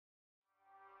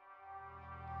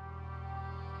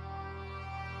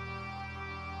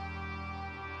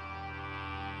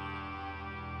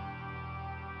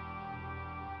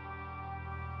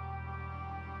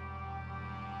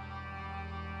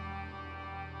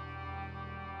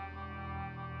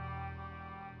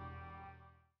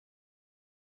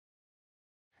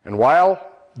And while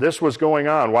this was going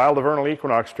on, while the vernal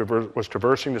equinox was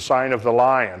traversing the sign of the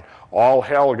Lion, all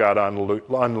hell got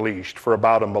unleashed for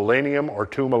about a millennium or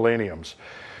 2 millenniums.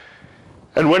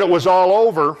 And when it was all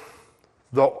over,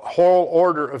 the whole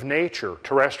order of nature,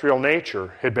 terrestrial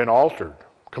nature, had been altered,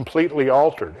 completely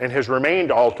altered, and has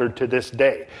remained altered to this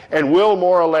day, and will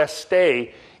more or less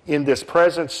stay in this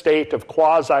present state of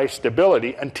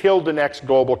quasi-stability until the next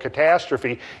global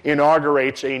catastrophe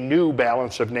inaugurates a new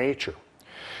balance of nature.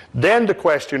 Then the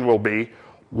question will be,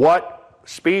 what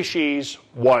species,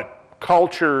 what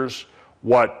cultures,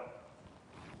 what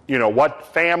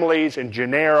families and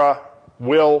genera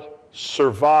will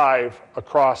survive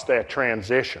across that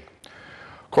transition?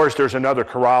 Of course, there's another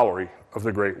corollary of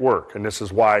the great work, and this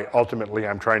is why ultimately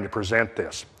I'm trying to present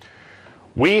this.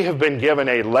 We have been given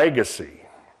a legacy.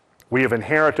 We have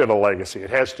inherited a legacy. It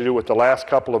has to do with the last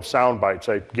couple of sound bites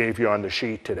I gave you on the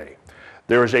sheet today.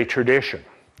 There is a tradition.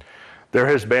 There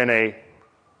has been a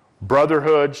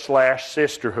brotherhood /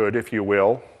 sisterhood, if you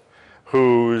will,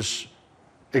 whose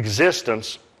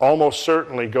existence almost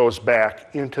certainly goes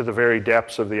back into the very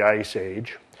depths of the Ice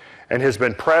Age and has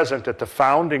been present at the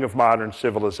founding of modern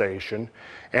civilization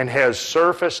and has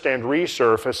surfaced and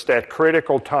resurfaced at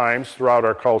critical times throughout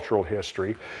our cultural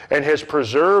history and has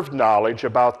preserved knowledge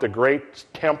about the great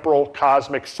temporal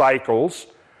cosmic cycles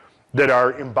that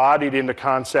are embodied in the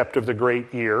concept of the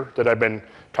great year that I've been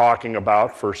talking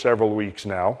about for several weeks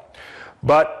now.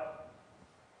 But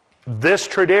this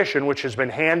tradition, which has been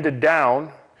handed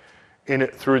down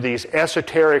through these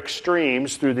esoteric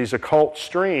streams, through these occult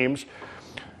streams,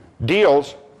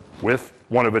 deals with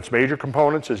one of its major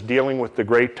components is dealing with the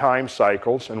great time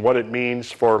cycles and what it means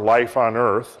for life on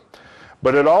Earth.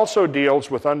 But it also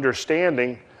deals with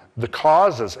understanding the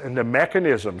causes and the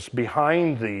mechanisms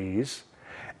behind these,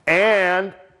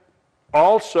 and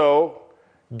also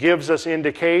gives us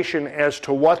indication as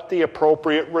to what the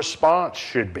appropriate response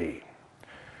should be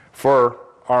for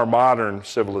our modern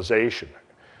civilization.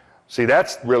 See,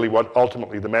 that's really what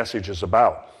ultimately the message is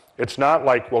about. It's not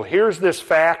like, well, here's this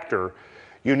factor.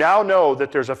 You now know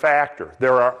that there's a factor.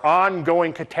 There are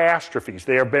ongoing catastrophes.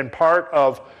 They have been part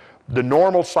of the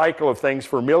normal cycle of things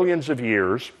for millions of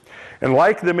years. And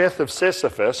like the myth of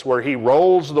Sisyphus, where he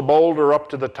rolls the boulder up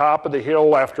to the top of the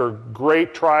hill after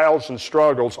great trials and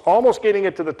struggles, almost getting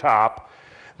it to the top,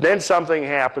 then something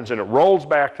happens and it rolls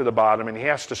back to the bottom and he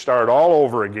has to start all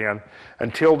over again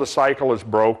until the cycle is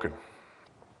broken.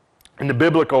 In the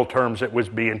biblical terms, it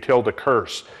would be until the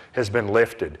curse has been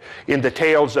lifted. In the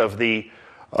tales of the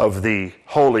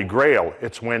Holy Grail,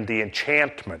 it's when the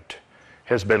enchantment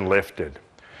has been lifted.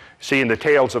 See, in the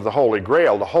tales of the Holy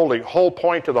Grail, the whole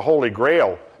point of the Holy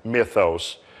Grail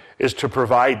mythos is to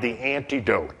provide the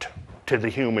antidote to the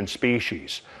human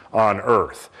species on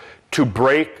Earth, to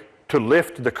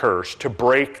lift the curse, to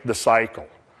break the cycle.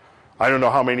 I don't know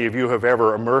how many of you have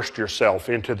ever immersed yourself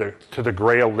into the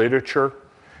Grail literature.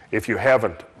 If you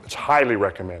haven't, it's highly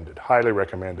recommended, highly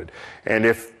recommended. And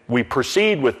if we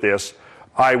proceed with this,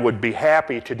 I would be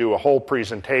happy to do a whole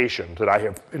presentation that I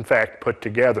have, in fact, put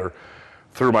together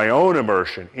through my own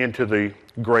immersion into the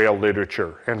Grail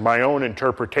literature and my own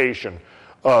interpretation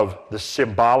of the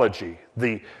symbology,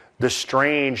 the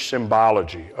strange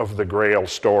symbology of the Grail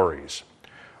stories.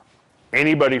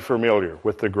 Anybody familiar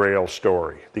with the Grail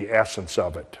story, the essence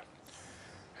of it?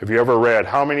 Have you ever read?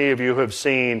 How many of you have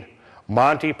seen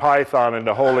Monty Python and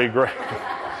the Holy Grail?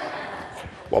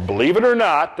 Well, believe it or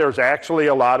not, there's actually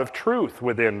a lot of truth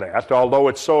within that, although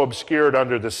it's so obscured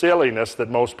under the silliness that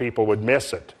most people would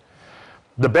miss it.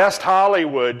 The best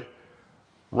Hollywood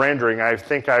rendering I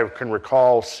think I can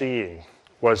recall seeing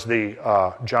was the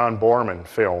John Borman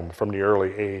film from the early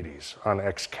 80s on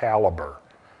Excalibur.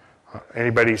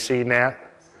 Anybody seen that?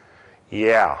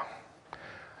 Yeah.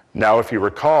 Now, if you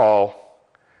recall,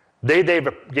 they gave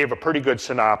a pretty good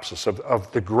synopsis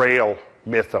of the Grail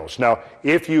mythos. Now,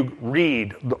 if you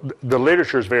read, the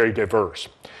literature is very diverse.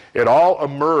 It all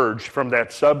emerged from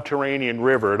that subterranean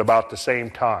river at about the same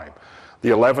time. The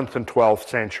 11th and 12th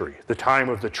century, the time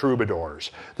of the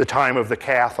troubadours, the time of the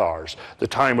Cathars, the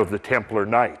time of the Templar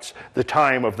Knights, the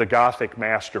time of the Gothic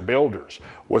master builders,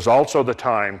 was also the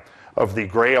time of the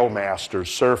Grail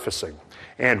masters surfacing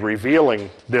and revealing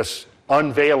this,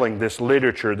 unveiling this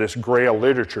literature, this Grail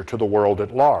literature to the world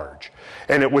at large.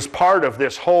 And it was part of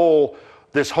this whole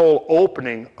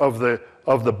opening of the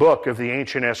book of the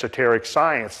ancient esoteric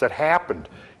science that happened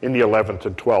in the 11th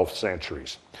and 12th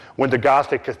centuries, when the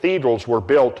Gothic cathedrals were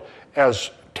built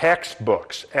as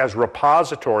textbooks, as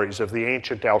repositories of the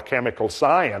ancient alchemical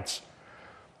science.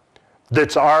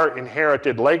 That's our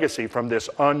inherited legacy from this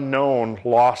unknown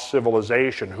lost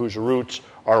civilization whose roots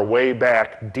are way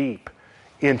back deep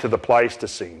into the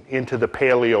Pleistocene, into the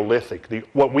Paleolithic,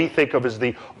 what we think of as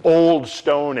the Old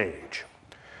Stone Age.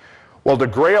 Well, the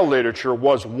Grail literature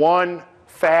was one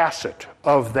facet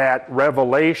of that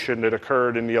revelation that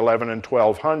occurred in the 11 and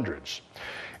 1200s.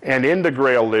 And in the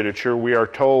Grail literature, we are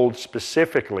told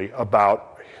specifically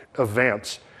about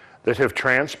events that have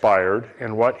transpired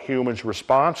and what humans'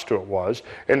 response to it was,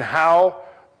 and how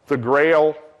the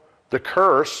Grail, the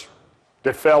curse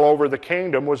that fell over the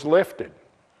kingdom, was lifted.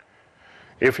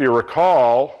 If you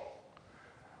recall,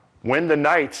 when the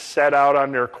knights set out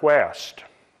on their quest,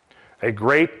 a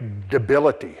great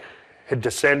debility had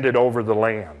descended over the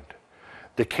land.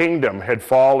 The kingdom had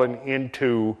fallen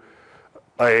into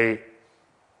a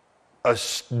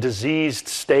diseased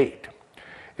state.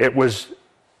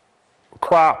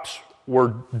 Crops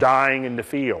were dying in the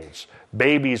fields.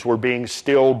 Babies were being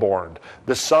stillborn.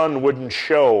 The sun wouldn't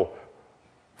show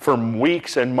for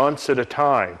weeks and months at a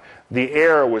time. The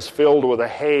air was filled with a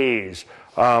haze.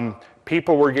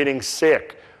 People were getting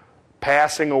sick,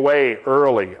 passing away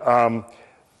early.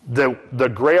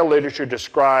 The Grail literature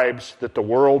describes that the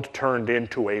world turned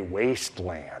into a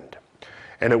wasteland.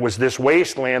 And it was this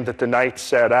wasteland that the knights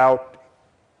set out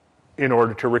in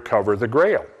order to recover the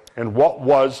Grail. And what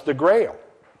was the Grail?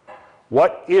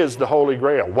 What is the Holy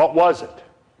Grail? What was it?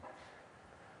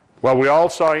 Well, we all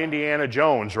saw Indiana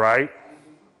Jones, right?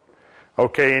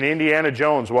 Okay, in Indiana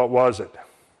Jones, what was it?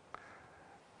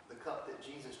 The cup that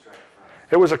Jesus drank from.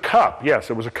 It was a cup, yes.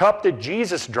 It was a cup that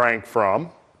Jesus drank from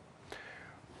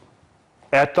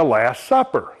at the Last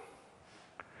Supper.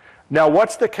 Now,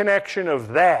 what's the connection of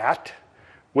that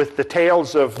with the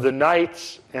tales of the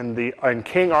knights and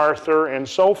King Arthur and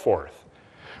so forth?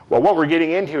 Well, what we're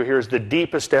getting into here is the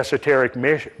deepest esoteric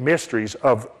mysteries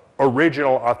of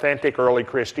original, authentic, early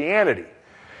Christianity,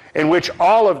 in which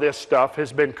all of this stuff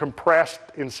has been compressed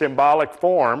in symbolic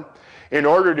form in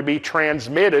order to be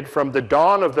transmitted from the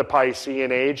dawn of the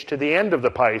Piscean Age to the end of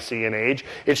the Piscean Age.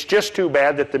 It's just too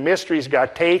bad that the mysteries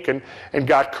got taken and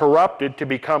got corrupted to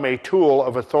become a tool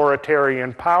of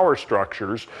authoritarian power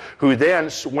structures, who then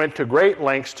went to great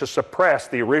lengths to suppress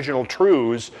the original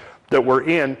truths that were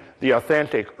in the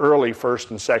authentic early 1st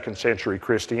and 2nd century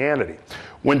Christianity.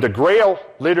 When the Grail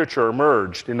literature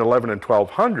emerged in the 11 and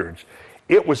 1200s,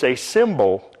 it was a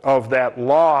symbol of that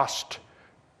lost,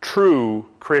 true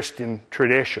Christian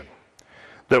tradition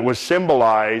that was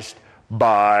symbolized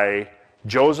by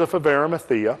Joseph of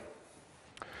Arimathea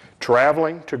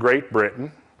traveling to Great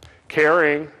Britain,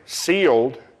 carrying,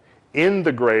 sealed in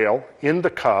the Grail, in the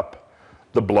cup,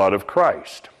 the blood of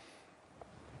Christ.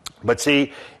 But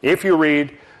see, if you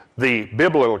read the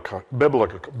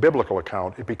biblical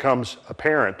account, it becomes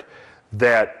apparent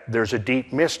that there's a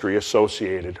deep mystery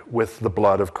associated with the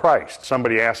blood of Christ.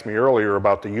 Somebody asked me earlier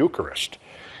about the Eucharist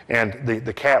and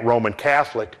the Roman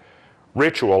Catholic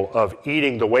ritual of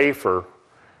eating the wafer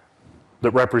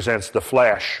that represents the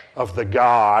flesh of the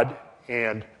God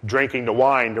and drinking the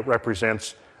wine that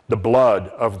represents the blood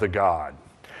of the God.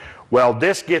 Well,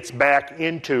 this gets back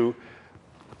into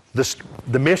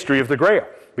the mystery of the Grail,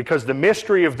 because the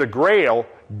mystery of the Grail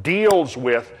deals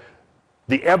with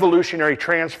the evolutionary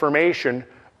transformation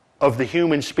of the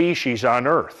human species on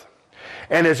Earth.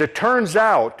 And as it turns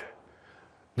out,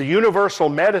 the universal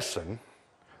medicine,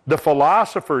 the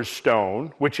philosopher's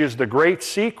stone, which is the great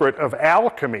secret of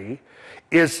alchemy,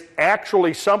 is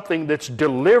actually something that's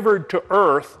delivered to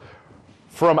Earth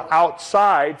from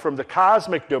outside, from the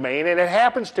cosmic domain, and it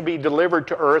happens to be delivered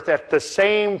to Earth at the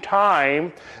same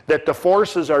time that the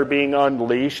forces are being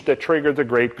unleashed that trigger the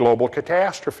great global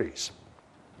catastrophes.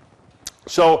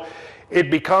 So it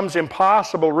becomes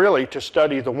impossible, really, to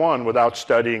study the one without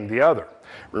studying the other.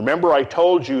 Remember, I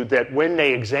told you that when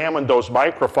they examined those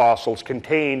microfossils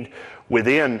contained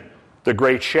within the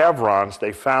great chevrons,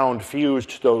 they found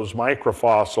fused to those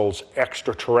microfossils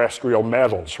extraterrestrial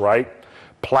metals, right?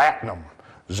 Platinum,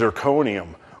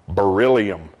 zirconium,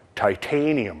 beryllium,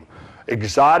 titanium,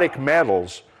 exotic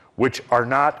metals which are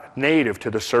not native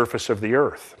to the surface of the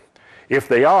Earth. If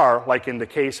they are, like in the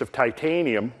case of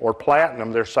titanium or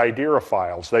platinum, they're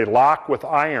siderophiles. They lock with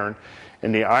iron,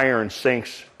 and the iron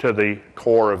sinks to the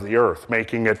core of the Earth,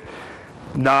 making it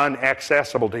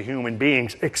non-accessible to human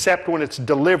beings, except when it's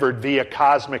delivered via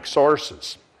cosmic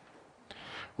sources,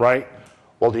 right?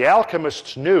 Well, the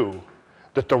alchemists knew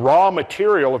that the raw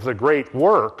material of the great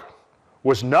work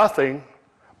was nothing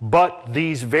but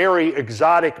these very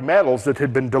exotic metals that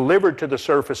had been delivered to the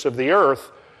surface of the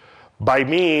Earth by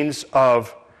means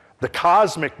of the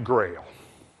cosmic Grail.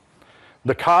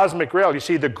 The cosmic Grail, you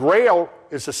see, the Grail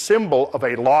is a symbol of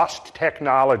a lost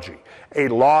technology, a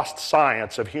lost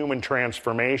science of human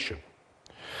transformation.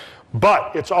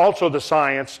 But it's also the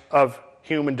science of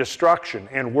human destruction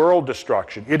and world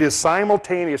destruction. It is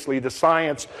simultaneously the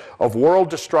science of world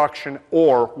destruction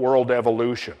or world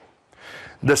evolution.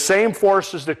 The same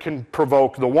forces that can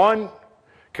provoke the one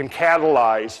can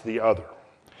catalyze the other.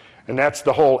 And that's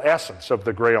the whole essence of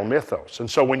the Grail mythos. And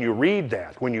so when you read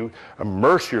that, when you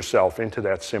immerse yourself into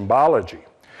that symbology,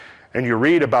 and you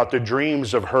read about the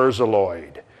dreams of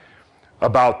Herzeloid,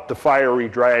 about the fiery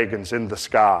dragons in the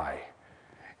sky,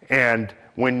 and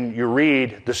when you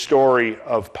read the story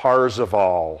of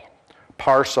Parsifal,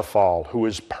 who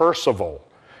is Percival,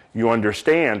 you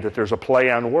understand that there's a play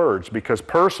on words, because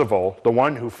Percival, the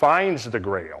one who finds the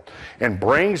Grail and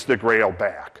brings the Grail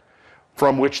back,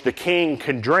 from which the king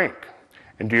can drink.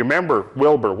 And do you remember,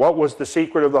 Wilbur, what was the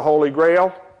secret of the Holy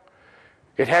Grail?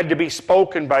 It had to be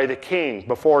spoken by the king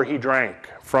before he drank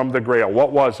from the Grail.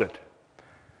 What was it?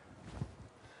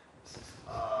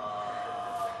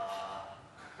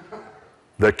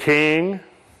 The king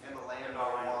and the land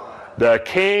are one. The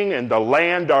king and the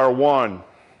land are one.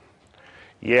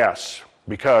 Yes,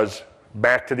 because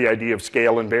back to the idea of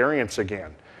scale invariance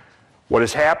again. What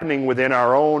is happening within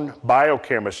our own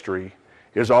biochemistry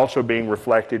is also being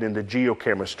reflected in the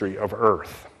geochemistry of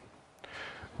Earth.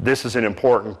 This is an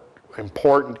important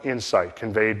insight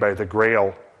conveyed by the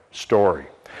Grail story.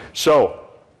 So,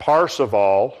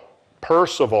 Percival,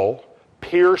 pierce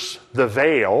the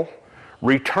veil,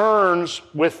 returns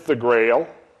with the Grail.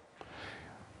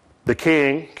 The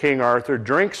king, King Arthur,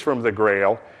 drinks from the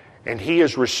Grail, and he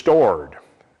is restored.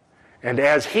 And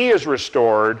as he is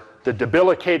restored, the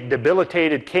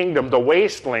debilitated kingdom, the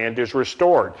Wasteland, is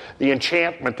restored. The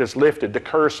enchantment is lifted. The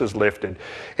curse is lifted.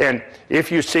 And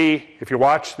if you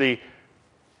watch the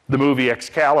movie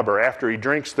Excalibur, after he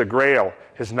drinks the Grail,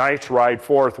 his knights ride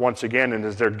forth once again, and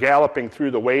as they're galloping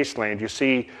through the Wasteland, you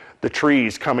see the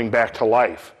trees coming back to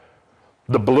life.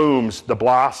 The blooms, the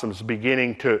blossoms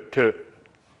beginning to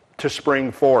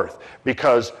spring forth,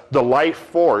 because the life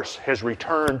force has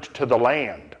returned to the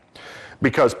land.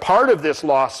 Because part of this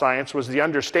lost science was the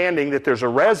understanding that there's a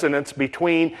resonance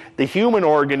between the human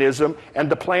organism and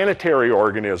the planetary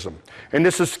organism. And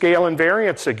this is scale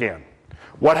invariance again.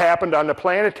 What happened on the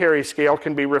planetary scale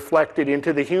can be reflected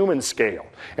into the human scale.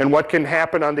 And what can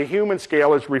happen on the human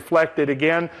scale is reflected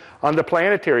again on the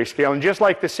planetary scale. And just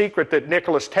like the secret that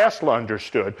Nicholas Tesla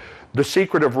understood, the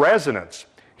secret of resonance,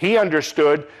 he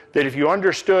understood that if you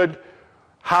understood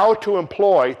how to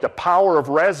employ the power of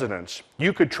resonance,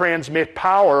 you could transmit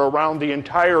power around the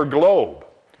entire globe.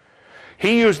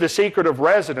 He used the secret of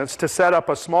resonance to set up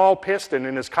a small piston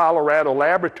in his Colorado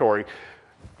laboratory.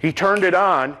 He turned it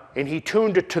on, and he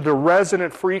tuned it to the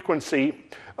resonant frequency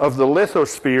of the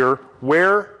lithosphere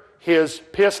where his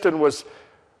piston was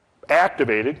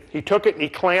activated. He took it and he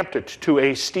clamped it to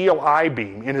a steel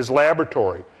I-beam in his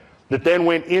laboratory that then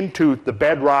went into the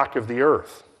bedrock of the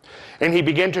Earth. And he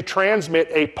began to transmit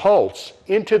a pulse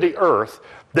into the Earth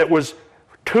that was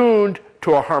tuned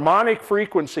to a harmonic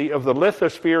frequency of the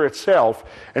lithosphere itself,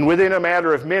 and within a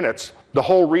matter of minutes, the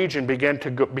whole region began to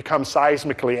become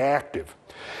seismically active.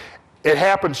 It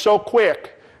happened so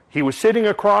quick, he was sitting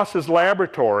across his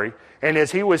laboratory, and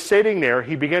as he was sitting there,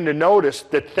 he began to notice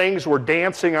that things were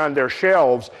dancing on their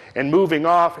shelves and moving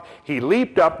off. He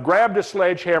leaped up, grabbed a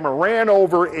sledgehammer, ran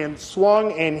over and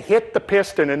swung and hit the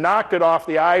piston and knocked it off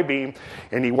the I-beam,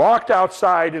 and he walked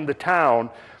outside in the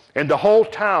town, and the whole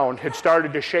town had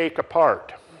started to shake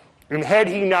apart. And had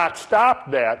he not stopped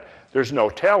that, there's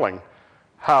no telling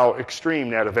how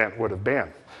extreme that event would have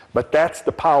been. But that's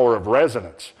the power of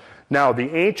resonance. Now,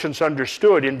 the ancients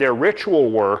understood in their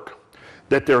ritual work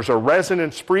that there's a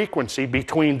resonance frequency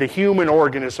between the human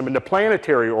organism and the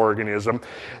planetary organism.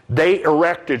 They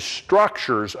erected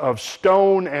structures of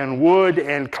stone and wood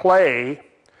and clay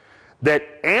that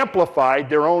amplified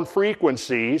their own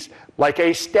frequencies like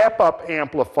a step-up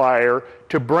amplifier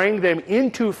to bring them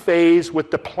into phase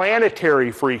with the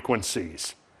planetary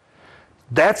frequencies.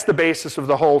 That's the basis of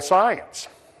the whole science.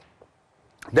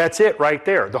 That's it right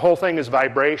there. The whole thing is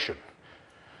vibration,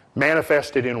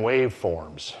 manifested in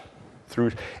waveforms,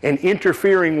 and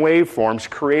interfering waveforms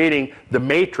creating the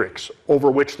matrix over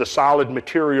which the solid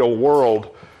material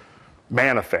world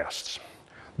manifests.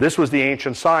 This was the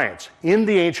ancient science. In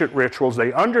the ancient rituals,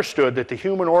 they understood that the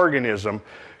human organism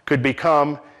could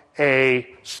become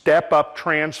a step-up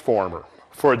transformer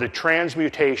for the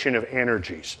transmutation of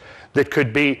energies. That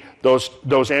could be,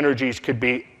 those energies could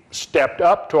be stepped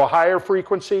up to a higher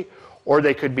frequency, or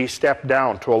they could be stepped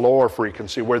down to a lower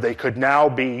frequency where they could now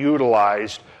be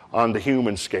utilized on the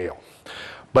human scale.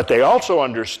 But they also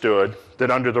understood that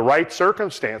under the right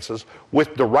circumstances,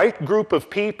 with the right group of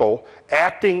people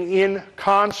acting in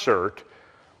concert,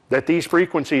 that these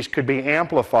frequencies could be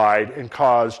amplified and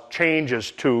cause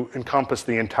changes to encompass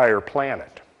the entire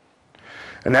planet.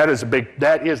 And that is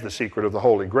the secret of the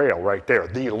Holy Grail right there,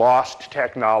 the lost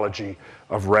technology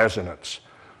of resonance.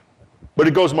 But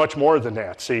it goes much more than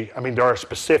that. See, I mean, there are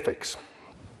specifics.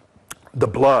 The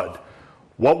blood.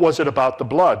 What was it about the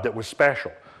blood that was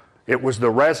special? It was the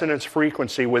resonance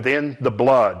frequency within the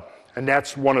blood. And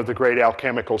that's one of the great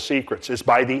alchemical secrets, is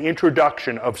by the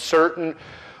introduction of certain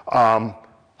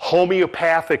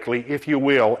homeopathically, if you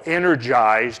will,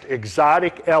 energized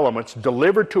exotic elements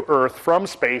delivered to Earth from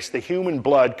space, the human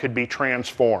blood could be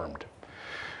transformed,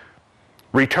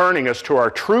 returning us to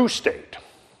our true state,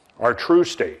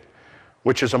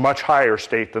 which is a much higher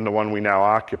state than the one we now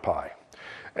occupy.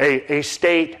 A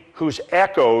state whose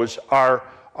echoes are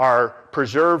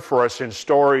preserved for us in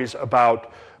stories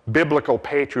about biblical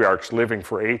patriarchs living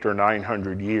for 800 or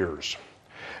 900 years.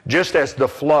 Just as the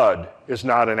flood is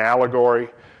not an allegory,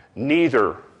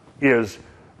 neither is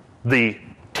the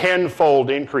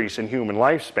tenfold increase in human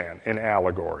lifespan an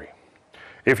allegory.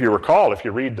 If you recall, if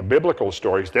you read the biblical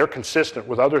stories, they're consistent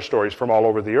with other stories from all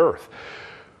over the earth.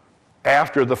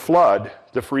 After the flood,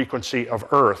 the frequency of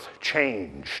Earth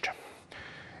changed.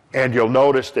 And you'll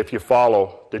notice that if you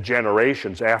follow the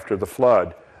generations after the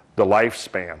flood, the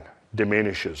lifespan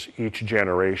diminishes each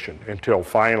generation until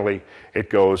finally it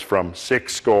goes from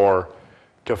 60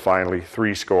 to finally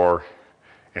 70,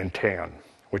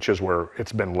 which is where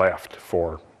it's been left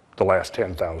for the last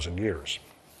 10,000 years.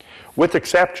 With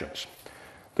exceptions.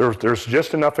 There's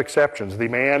just enough exceptions. The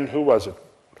man, who was it?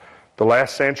 The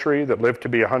last century that lived to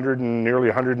be nearly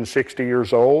 160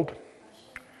 years old?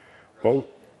 Well,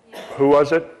 who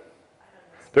was it?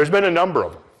 There's been a number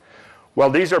of them. Well,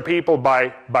 these are people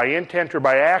by intent or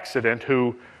by accident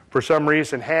who, for some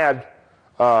reason, had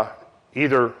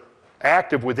either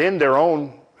active within their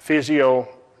own physiology,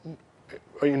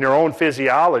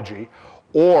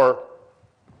 or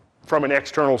from an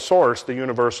external source, the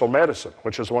universal medicine,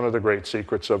 which is one of the great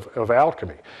secrets of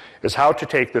alchemy, is how to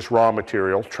take this raw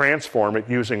material, transform it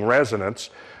using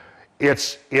resonance.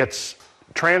 Its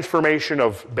transformation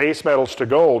of base metals to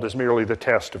gold is merely the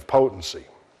test of potency.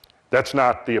 That's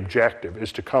not the objective,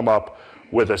 is to come up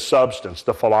with a substance,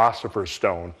 the philosopher's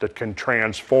stone, that can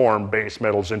transform base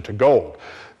metals into gold.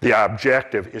 The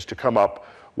objective is to come up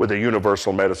with a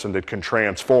universal medicine that can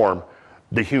transform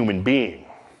the human being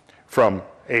from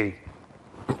a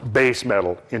base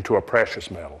metal into a precious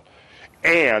metal.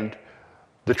 And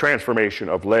the transformation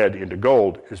of lead into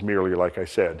gold is merely, like I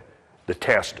said, the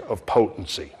test of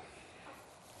potency.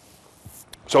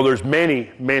 So there's many,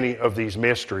 many of these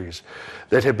mysteries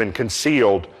that have been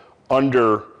concealed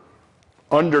underground,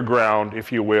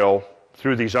 if you will,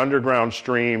 through these underground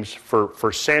streams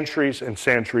for centuries and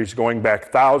centuries, going back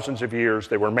thousands of years.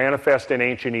 They were manifest in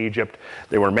ancient Egypt.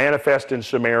 They were manifest in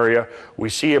Sumeria. We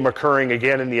see them occurring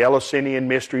again in the Eleusinian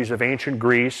mysteries of ancient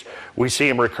Greece. We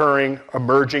see them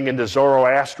emerging in the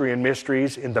Zoroastrian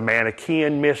mysteries, in the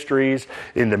Manichaean mysteries,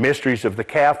 in the mysteries of the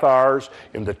Cathars,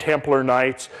 in the Templar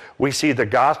Knights. We see the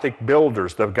Gothic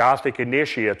builders, the Gothic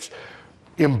initiates,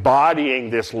 embodying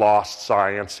this lost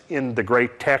science in the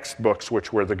great textbooks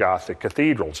which were the Gothic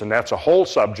cathedrals. And that's a whole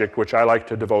subject which I like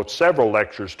to devote several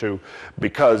lectures to,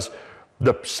 because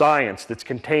the science that's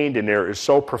contained in there is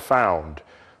so profound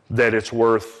that it's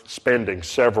worth spending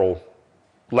several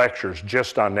lectures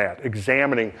just on that,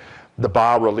 examining the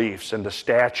bas-reliefs and the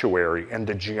statuary and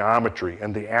the geometry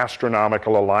and the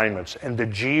astronomical alignments and the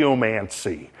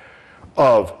geomancy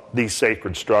of these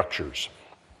sacred structures.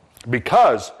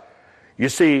 Because you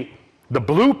see, the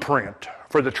blueprint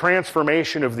for the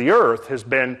transformation of the earth has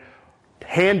been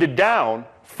handed down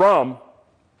from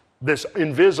this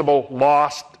invisible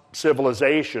lost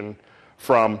civilization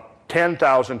from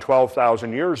 10,000,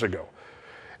 12,000 years ago.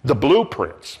 The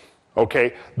blueprints,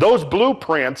 okay? Those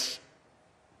blueprints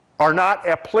are not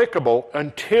applicable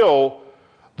until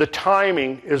the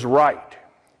timing is right.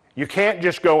 You can't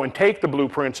just go and take the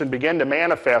blueprints and begin to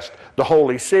manifest the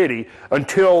holy city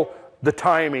until the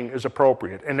timing is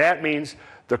appropriate. And that means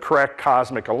the correct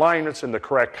cosmic alignments and the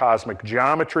correct cosmic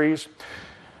geometries.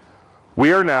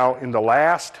 We are now in the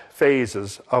last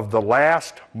phases of the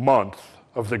last month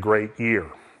of the great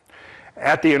year.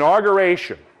 At the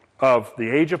inauguration of the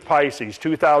Age of Pisces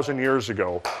 2,000 years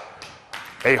ago,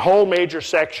 a whole major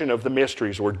section of the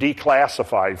mysteries were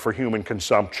declassified for human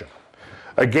consumption.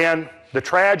 Again, the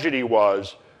tragedy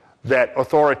was that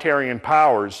authoritarian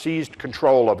powers seized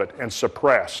control of it and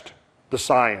suppressed the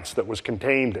science that was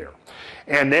contained there,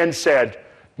 and then said,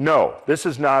 no, this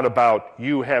is not about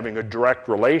you having a direct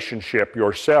relationship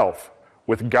yourself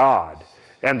with God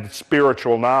and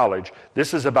spiritual knowledge.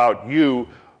 This is about you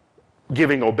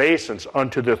giving obeisance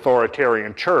unto the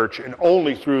authoritarian church, and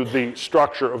only through the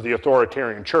structure of the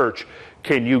authoritarian church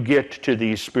can you get to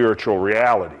these spiritual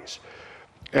realities.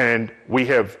 And we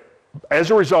have,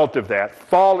 as a result of that,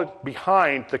 fallen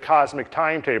behind the cosmic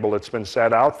timetable that's been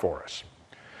set out for us.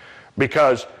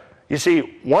 Because, you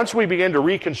see, once we begin to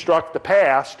reconstruct the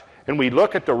past, and we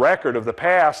look at the record of the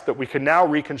past that we can now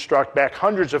reconstruct back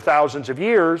hundreds of thousands of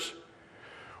years,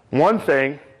 one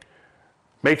thing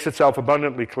makes itself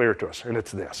abundantly clear to us, and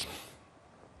it's this.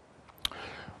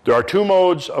 There are two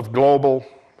modes of global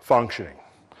functioning.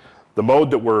 The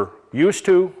mode that we're used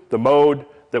to, the mode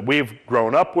that we've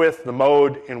grown up with, the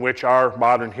mode in which our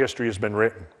modern history has been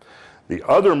written. The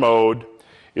other mode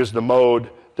is the mode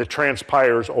that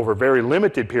transpires over very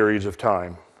limited periods of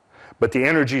time, but the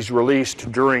energies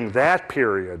released during that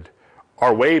period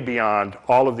are way beyond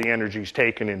all of the energies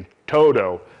taken in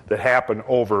toto that happen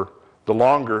over the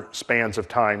longer spans of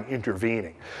time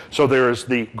intervening. So there is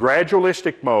the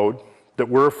gradualistic mode that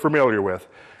we're familiar with,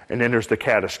 and then there's the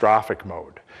catastrophic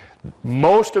mode.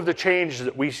 Most of the changes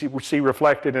that we see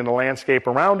reflected in the landscape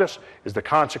around us is the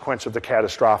consequence of the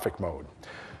catastrophic mode.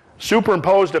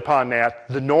 Superimposed upon that,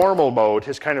 the normal mode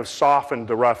has kind of softened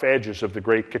the rough edges of the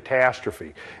great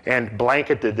catastrophe and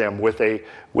blanketed them with a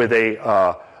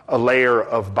layer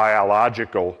of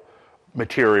biological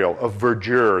material, of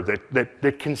verdure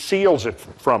that conceals it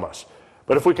from us.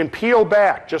 But if we can peel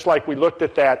back, just like we looked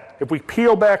at that, if we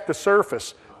peel back the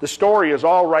surface, the story is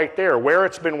all right there, where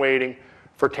it's been waiting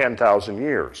for 10,000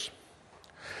 years.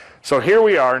 So here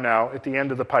we are now at the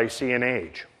end of the Piscean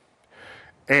Age.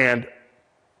 And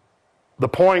the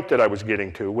point that I was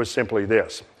getting to was simply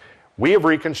this. We have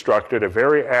reconstructed a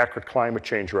very accurate climate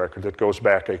change record that goes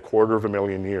back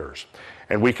 250,000 years.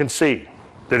 And we can see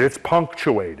that it's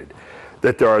punctuated,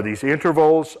 that there are these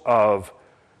intervals of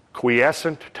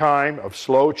quiescent time, of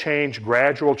slow change,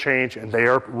 gradual change, and they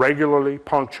are regularly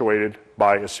punctuated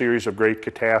by a series of great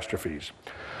catastrophes.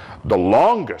 The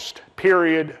longest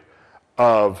period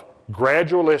of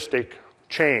gradualistic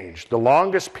change, the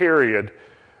longest period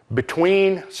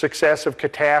between successive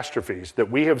catastrophes that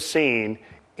we have seen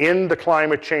in the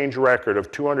climate change record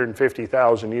of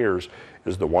 250,000 years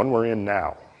is the one we're in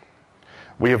now.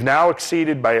 We have now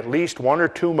exceeded by at least 1 or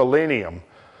 2 millennium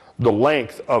the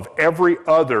length of every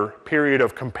other period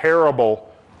of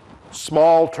comparable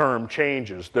small-term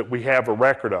changes that we have a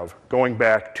record of going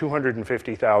back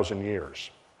 250,000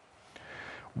 years.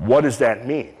 What does that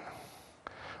mean?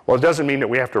 Well, it doesn't mean that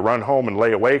we have to run home and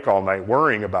lay awake all night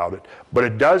worrying about it, but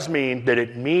it does mean that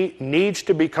it needs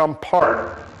to become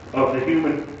part of the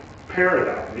human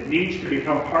paradigm. It needs to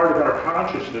become part of our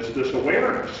consciousness, this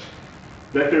awareness,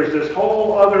 that there's this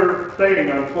whole other thing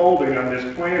unfolding on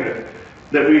this planet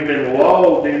that we've been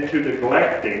lulled into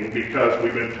neglecting because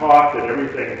we've been taught that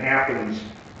everything happens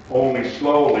only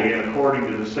slowly and according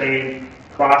to the same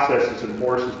processes and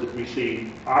forces that we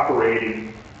see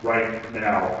operating right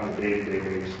now on a day-to-day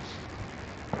basis.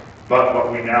 But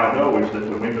what we now know is that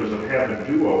the windows of heaven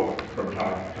do open from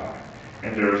time to time,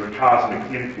 and there is a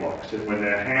cosmic influx, and when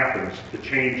that happens, the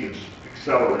changes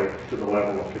accelerate to the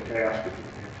level of catastrophe.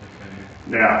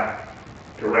 Now,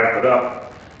 to wrap it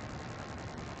up,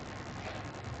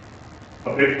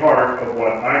 a big part of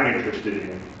what I'm interested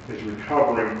in is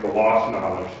recovering the lost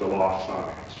knowledge, the lost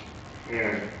science,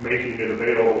 and making it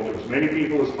available to as many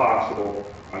people as possible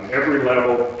on every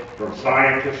level, from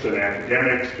scientists and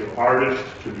academics to artists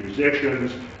to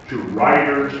musicians to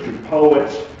writers to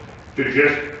poets to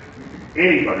just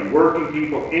anybody, working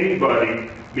people,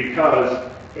 anybody, because,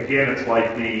 again, it's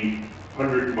like the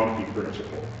 100 monkey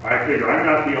principle. I figure I'm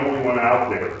not the only one out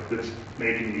there that's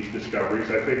making these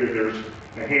discoveries. I figure there's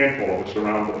a handful of us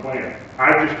around the planet.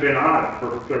 I've just been on it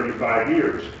for 35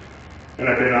 years, and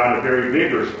I've been on it very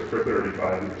vigorously for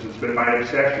 35 years. It's been my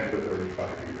obsession for 35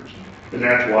 years. And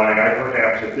that's why I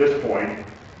perhaps at this point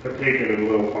have taken it a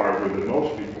little farther than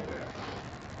most people have.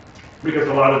 Because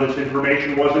a lot of this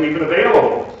information wasn't even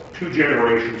available 2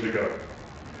 generations ago.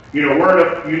 You know,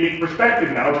 we're in a unique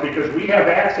perspective now. It's because we have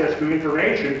access to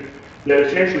information that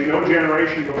essentially no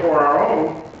generation before our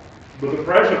own, but the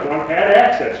present one, had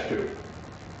access to.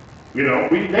 You know,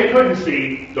 they couldn't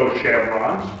see those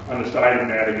chevrons on the side of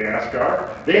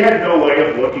Madagascar. They had no way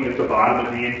of looking at the bottom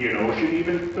of the Indian Ocean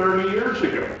even 30 years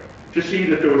ago to see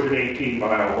that there was an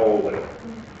 18-mile hole there.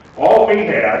 All we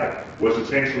had was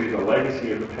essentially the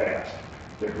legacy of the past,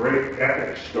 the great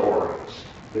epic stories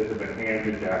that have been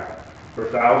handed down for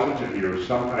thousands of years,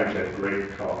 sometimes at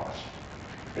great cost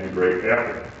and great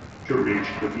effort, to reach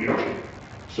the future.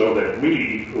 So that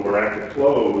we, who are at the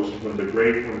close, when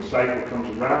the cycle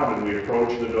comes around and we approach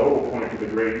the nodal point of the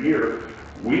great year,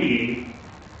 we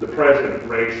the present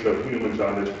race of humans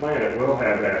on this planet will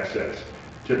have access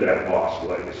to that lost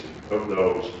legacy of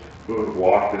those who have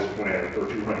walked this planet for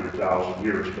 200,000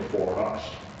 years before us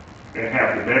and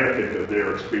have the benefit of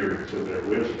their experience and their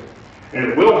wisdom. And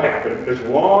it will happen as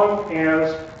long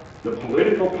as the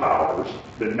political powers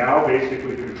that now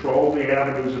basically control the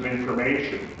avenues of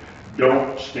information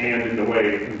don't stand in the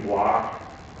way and block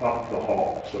up the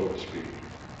hall, so to speak.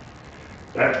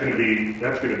 That's going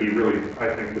to be really,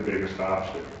 I think, the biggest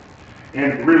obstacle.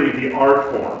 And really the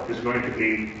art form is going to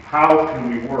be how can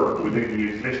we work within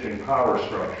the existing power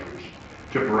structures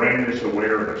to bring this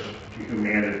awareness to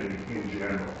humanity in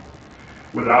general,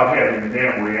 without having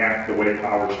them react the way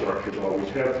power structures always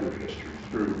have through history,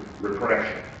 through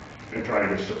repression, and trying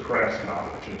to suppress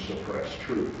knowledge and suppress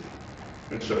truth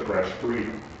and suppress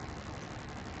freedom.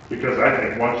 Because I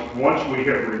think once we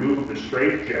have removed the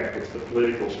straitjackets, the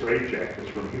political straitjackets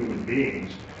from human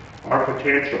beings, our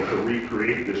potential to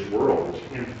recreate this world is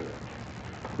infinite.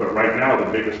 But right now the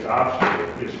biggest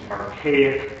obstacle is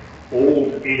archaic,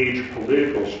 old age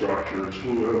political structures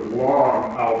who have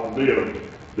long outlived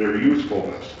their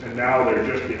usefulness. And now they're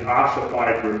just the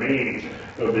ossified remains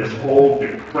of this old,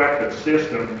 decrepit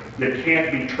system that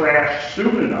can't be trashed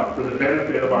soon enough for the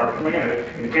benefit of our planet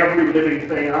and every living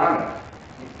thing on it.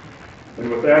 And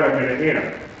with that, I'm going to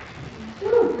end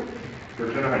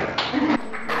for tonight.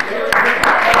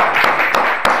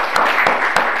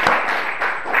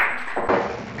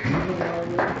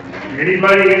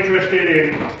 Anybody interested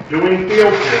in doing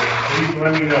field trips, please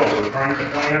let me know. We're trying to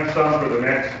plan some for the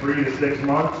next 3 to 6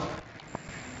 months.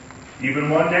 Even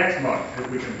one next month, if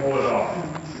we can pull it off.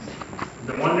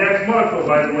 The one next month, well,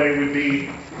 by the way, would be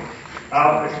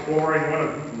out exploring one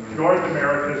of North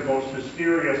America's most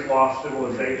mysterious lost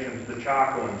civilizations, the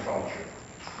Chacoan culture,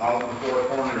 out in the Four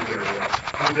Corners area,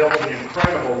 who built an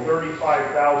incredible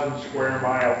 35,000 square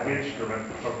mile instrument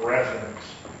of resonance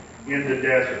in the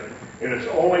desert. And it's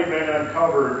only been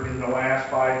uncovered in the last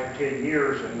 5 to 10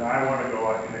 years, and I want to go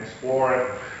out and explore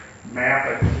it, map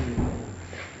it,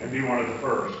 and be one of the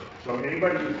first. So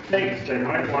anybody who thinks they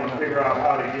might want to figure out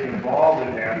how to get involved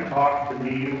in that, talk to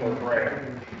me or Greg.